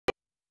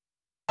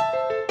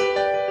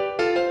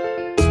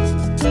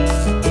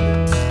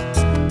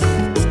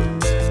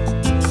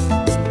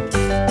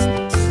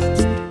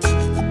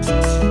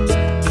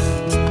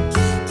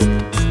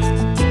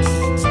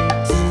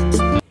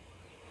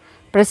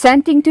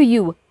Presenting to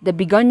you the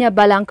Begonia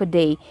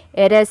Balangcodiae.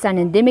 It is an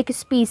endemic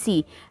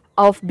species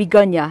of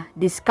begonia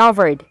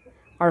discovered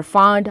or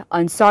found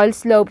on soil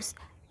slopes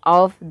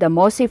of the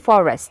mossy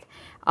forest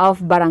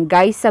of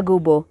Barangay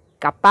Sagubo,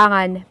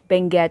 Kapangan,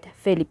 Benguet,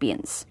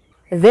 Philippines.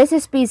 This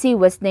species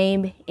was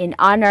named in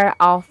honor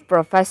of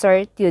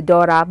Professor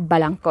Teodora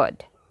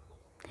Balangcod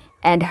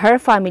and her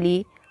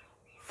family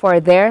for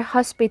their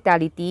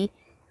hospitality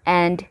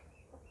and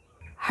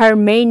her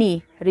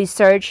many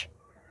research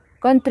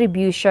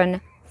contribution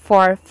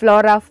for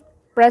flora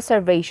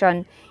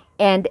preservation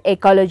and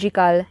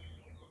ecological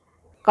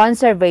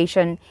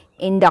conservation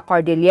in the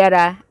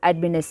Cordillera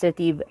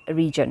Administrative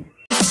Region.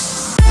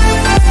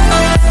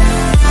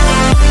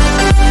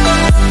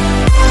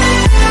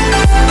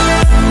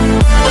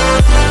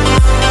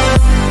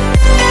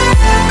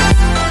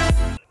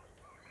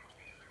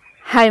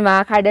 Hi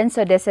mga garden,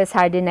 so this is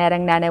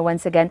Jardinerang Nanay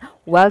once again.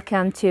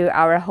 Welcome to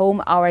our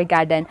home, our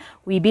garden.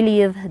 We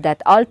believe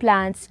that all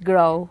plants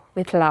grow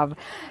with love.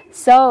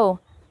 So,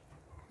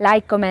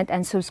 like, comment,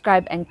 and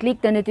subscribe and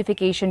click the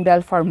notification bell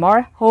for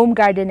more home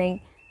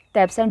gardening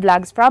tips and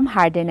vlogs from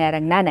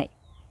Jardinerang Nanay.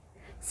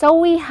 So,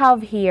 we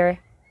have here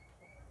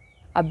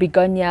a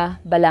Begonia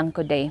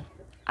Balangcodiae.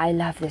 I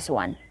love this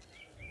one.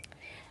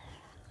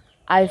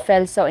 I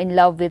fell so in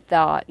love with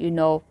the,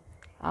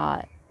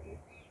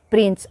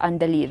 prints on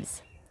the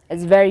leaves.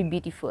 It's very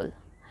beautiful.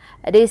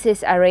 This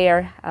is a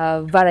rare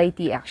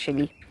variety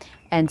actually.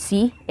 And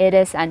see, it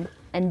is an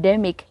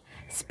endemic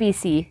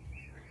species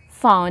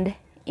found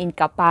in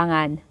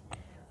Kapangan,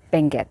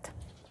 Benguet.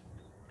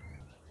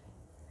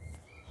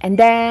 And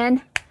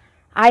then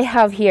I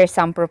have here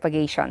some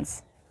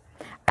propagations.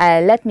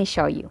 Let me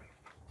show you.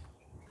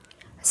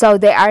 So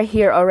they are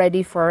here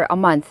already for a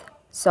month.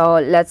 So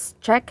let's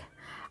check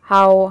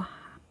how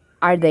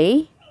are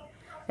they.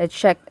 Let's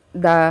check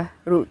the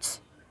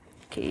roots.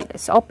 Okay,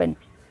 let's open.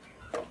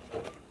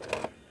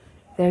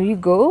 There you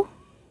go.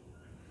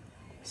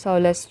 So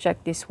let's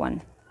check this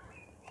one.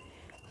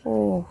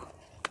 Oh,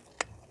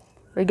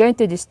 we're going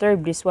to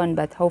disturb this one,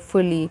 but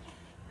hopefully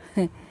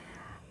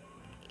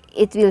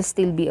it will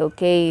still be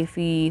okay if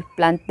we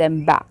plant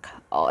them back.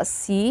 Oh,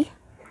 see,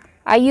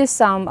 I use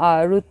some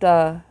root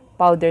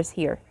powders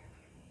here.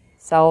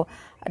 So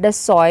the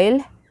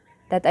soil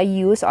that I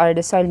use, or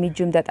the soil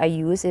medium that I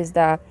use, is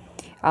the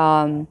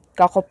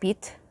coco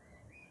peat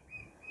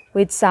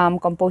with some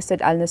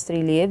composted alnus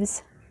tree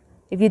leaves.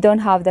 If you don't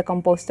have the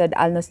composted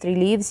alnus tree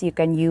leaves, you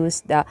can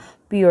use the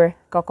pure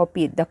coco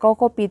peat. The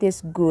coco peat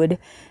is good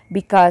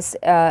because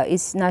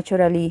it's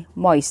naturally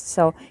moist,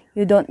 so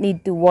you don't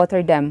need to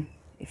water them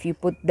if you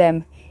put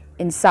them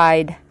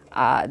inside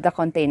the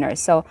container.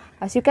 So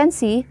as you can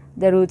see,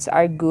 the roots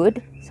are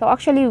good. So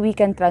actually we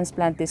can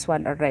transplant this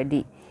one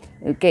already.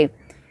 Okay,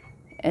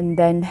 and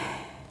then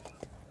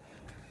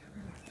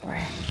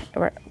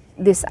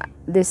this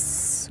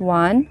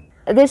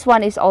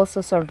one is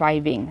also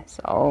surviving.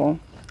 So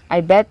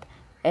I bet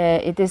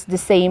it is the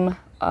same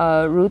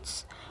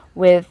roots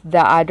with the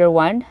other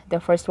one, the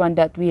first one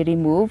that we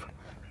remove.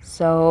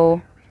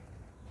 So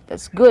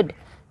that's good.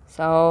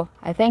 So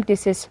I think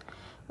this is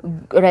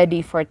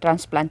ready for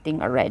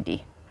transplanting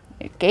already.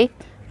 Okay,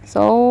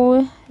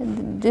 so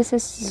this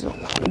is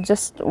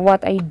just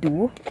what I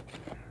do.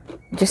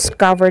 Just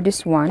cover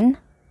this one.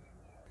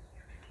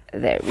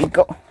 There we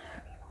go.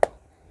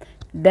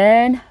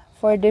 Then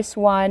for this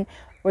one,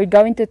 we're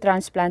going to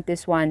transplant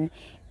this one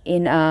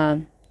in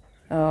a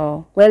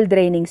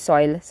well-draining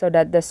soil so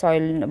that the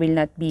soil will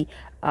not be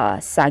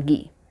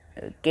saggy.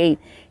 Okay,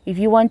 if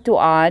you want to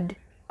add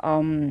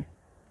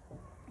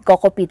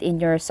coco peat in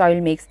your soil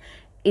mix,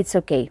 it's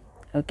okay.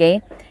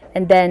 Okay,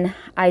 and then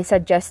I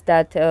suggest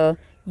that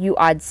you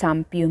add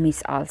some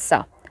pumice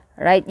also.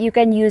 Right, you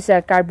can use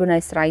a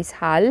carbonized rice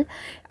hull.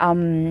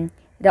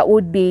 That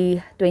would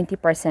be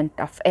 20%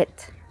 of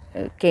it.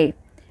 Okay,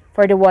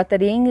 for the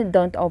watering,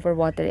 don't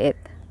overwater it.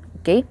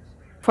 Okay,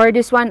 for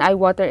this one, I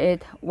water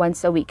it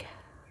once a week.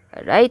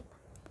 All right.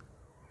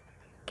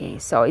 Okay,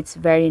 so it's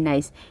very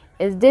nice.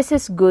 This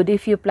is good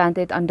if you plant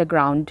it on the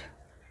ground.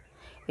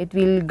 It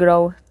will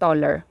grow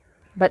taller,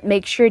 but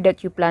make sure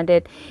that you plant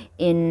it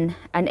in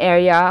an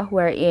area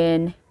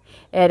wherein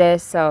it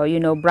is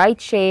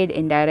bright shade,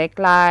 indirect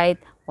light,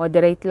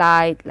 moderate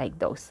light, like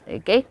those.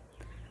 Okay,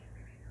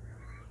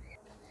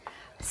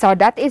 so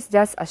that is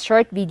just a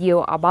short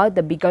video about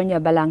the Begonia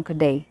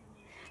Balangcodiae.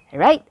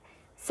 Alright,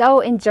 so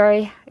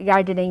enjoy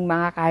gardening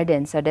mga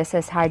garden. So this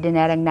is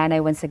Jardinerang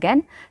Nanay once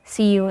again.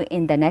 See you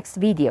in the next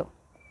video.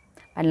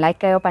 Pan-like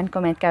kayo,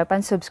 pan-comment kayo,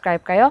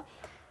 pan-subscribe kayo.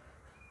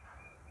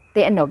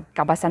 Tianog,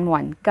 kabasan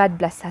 1. God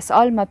bless us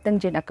all. Maptang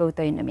dyan ako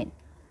tayo namin.